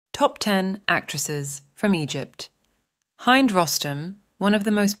Top 10 Actresses from Egypt. Hind Rostam, one of the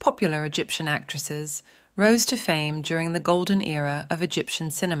most popular Egyptian actresses, rose to fame during the golden era of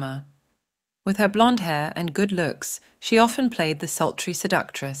Egyptian cinema. With her blonde hair and good looks, she often played the sultry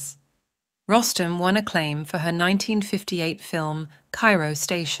seductress. Rostam won acclaim for her 1958 film Cairo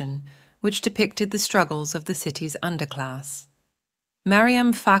Station, which depicted the struggles of the city's underclass.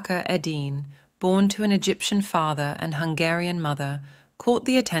 Mariam Fakhr Eddine, born to an Egyptian father and Hungarian mother, caught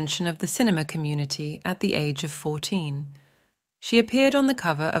the attention of the cinema community at the age of 14. She appeared on the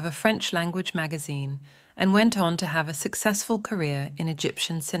cover of a French-language magazine and went on to have a successful career in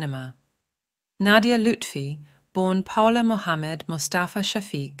Egyptian cinema. Nadia Lutfi, born Paula Mohammed Mustafa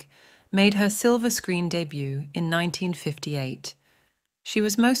Shafiq, made her silver screen debut in 1958. She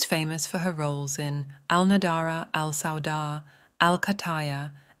was most famous for her roles in Al-Nadara Al-Sauda, Al-Khataya,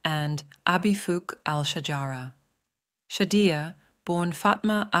 and Abi Fuk Al-Shajara. Shadia, born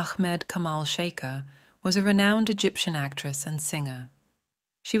Fatma Ahmed Kamal Shaker, was a renowned Egyptian actress and singer.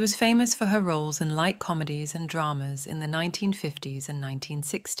 She was famous for her roles in light comedies and dramas in the 1950s and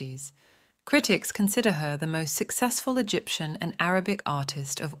 1960s. Critics consider her the most successful Egyptian and Arabic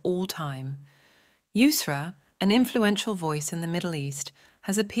artist of all time. Yusra, an influential voice in the Middle East,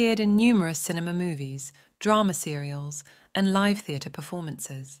 has appeared in numerous cinema movies, drama serials, and live theatre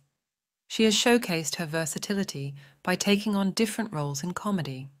performances. She has showcased her versatility by taking on different roles in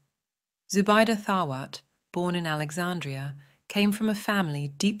comedy. Zubaida Thawat, born in Alexandria, came from a family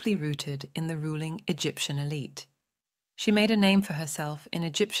deeply rooted in the ruling Egyptian elite. She made a name for herself in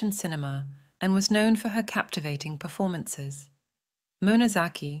Egyptian cinema and was known for her captivating performances. Mona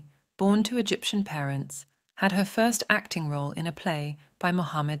Zaki, born to Egyptian parents, had her first acting role in a play by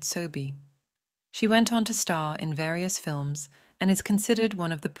Mohammed Sobi. She went on to star in various films and is considered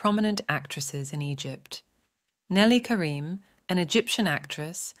one of the prominent actresses in Egypt. Nelly Karim, an Egyptian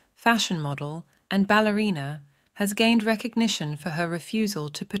actress, fashion model, and ballerina, has gained recognition for her refusal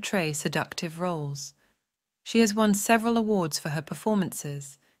to portray seductive roles. She has won several awards for her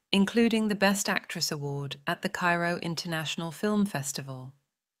performances, including the Best Actress Award at the Cairo International Film Festival.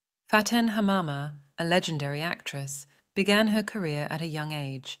 Faten Hamama, a legendary actress, began her career at a young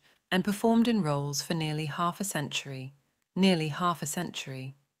age and performed in roles for nearly half a century.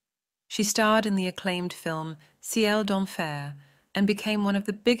 She starred in the acclaimed film Ciel d'Enfer and became one of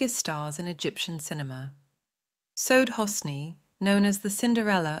the biggest stars in Egyptian cinema. Saud Hosni, known as the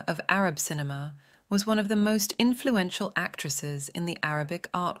Cinderella of Arab cinema, was one of the most influential actresses in the Arabic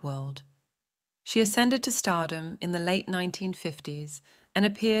art world. She ascended to stardom in the late 1950s and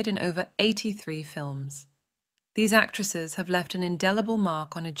appeared in over 83 films. These actresses have left an indelible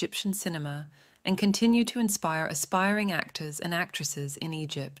mark on Egyptian cinema and continue to inspire aspiring actors and actresses in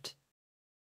Egypt.